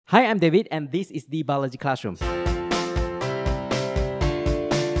Hi, I'm David and this is the Biology Classroom.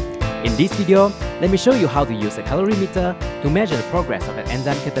 In this video, let me show you how to use a colorimeter to measure the progress of an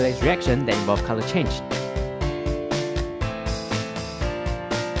enzyme-catalyzed reaction that involves color change.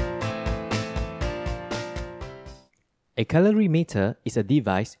 A colorimeter is a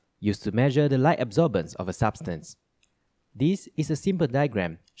device used to measure the light absorbance of a substance. This is a simple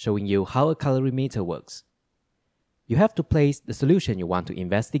diagram showing you how a colorimeter works. You have to place the solution you want to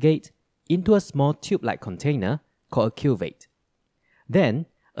investigate into a small tube-like container called a cuvette. Then,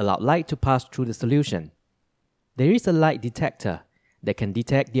 allow light to pass through the solution. There is a light detector that can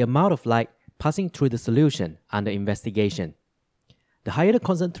detect the amount of light passing through the solution under investigation. The higher the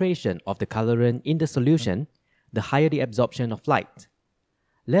concentration of the colorant in the solution, the higher the absorption of light.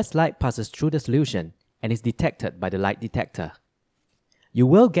 Less light passes through the solution and is detected by the light detector. You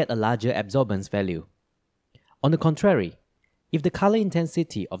will get a larger absorbance value. On the contrary, if the color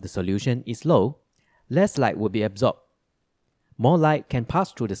intensity of the solution is low, less light will be absorbed. More light can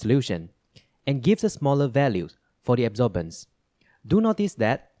pass through the solution and gives a smaller value for the absorbance. Do notice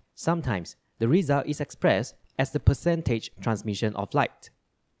that sometimes the result is expressed as the percentage transmission of light.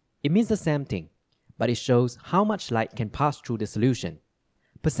 It means the same thing, but it shows how much light can pass through the solution.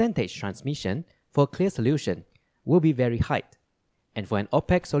 Percentage transmission for a clear solution will be very high, and for an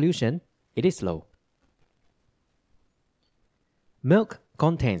opaque solution, it is low. Milk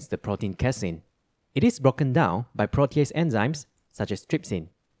contains the protein casein. It is broken down by protease enzymes such as trypsin.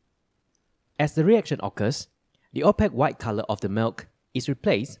 As the reaction occurs, the opaque white color of the milk is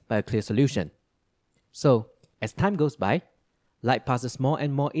replaced by a clear solution. So, as time goes by, light passes more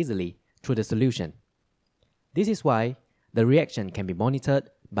and more easily through the solution. This is why the reaction can be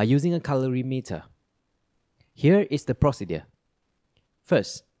monitored by using a colorimeter. Here is the procedure.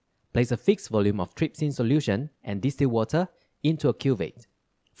 First, place a fixed volume of trypsin solution and distilled water into a cuvette.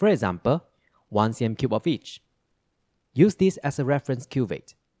 For example, 1 cm³ of each. Use this as a reference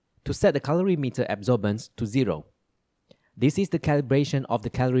cuvette to set the colorimeter absorbance to 0. This is the calibration of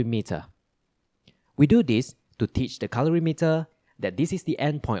the colorimeter. We do this to teach the colorimeter that this is the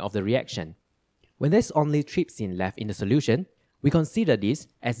end point of the reaction. When there's only trypsin left in the solution, we consider this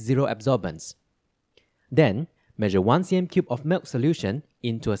as 0 absorbance. Then, measure 1 cm³ of milk solution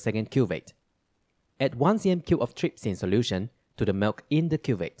into a second cuvette. Add 1 cm³ of trypsin solution to the milk in the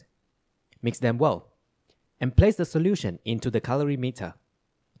cuvette. Mix them well, and place the solution into the colorimeter.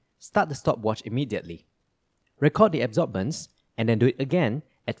 Start the stopwatch immediately. Record the absorbance, and then do it again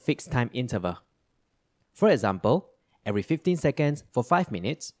at fixed time interval. For example, every 15 seconds for 5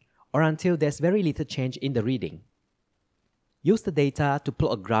 minutes, or until there's very little change in the reading. Use the data to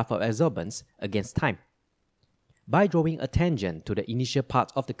plot a graph of absorbance against time. By drawing a tangent to the initial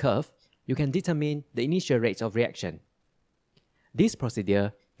part of the curve, you can determine the initial rate of reaction. This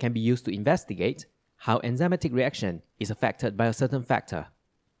procedure can be used to investigate how enzymatic reaction is affected by a certain factor.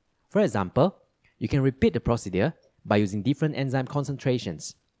 For example, you can repeat the procedure by using different enzyme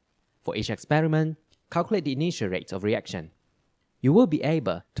concentrations. For each experiment, calculate the initial rate of reaction. You will be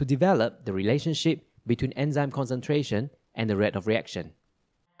able to develop the relationship between enzyme concentration and the rate of reaction.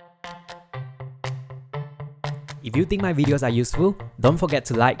 If you think my videos are useful, don't forget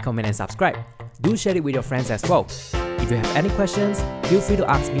to like, comment and subscribe. Do share it with your friends as well. If you have any questions, feel free to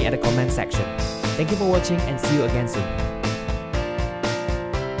ask me at the comment section. Thank you for watching and see you again soon.